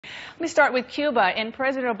Let me start with Cuba. In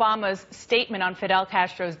President Obama's statement on Fidel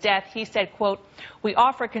Castro's death, he said, quote, "We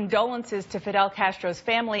offer condolences to Fidel Castro's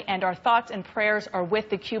family, and our thoughts and prayers are with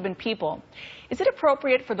the Cuban people." Is it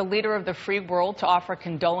appropriate for the leader of the free world to offer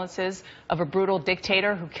condolences of a brutal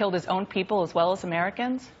dictator who killed his own people as well as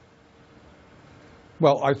Americans?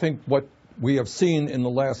 Well, I think what we have seen in the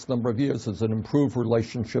last number of years is an improved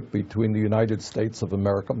relationship between the United States of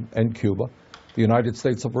America and Cuba. The United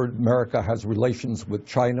States of America has relations with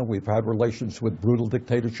China. We've had relations with brutal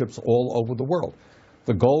dictatorships all over the world.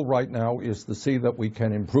 The goal right now is to see that we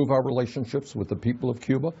can improve our relationships with the people of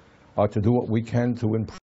Cuba, to do what we can to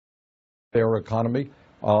improve their economy,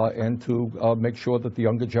 and to make sure that the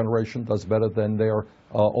younger generation does better than their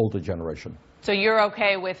older generation. So you're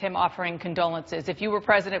okay with him offering condolences. If you were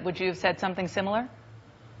president, would you have said something similar?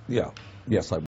 Yeah. Yes, I would.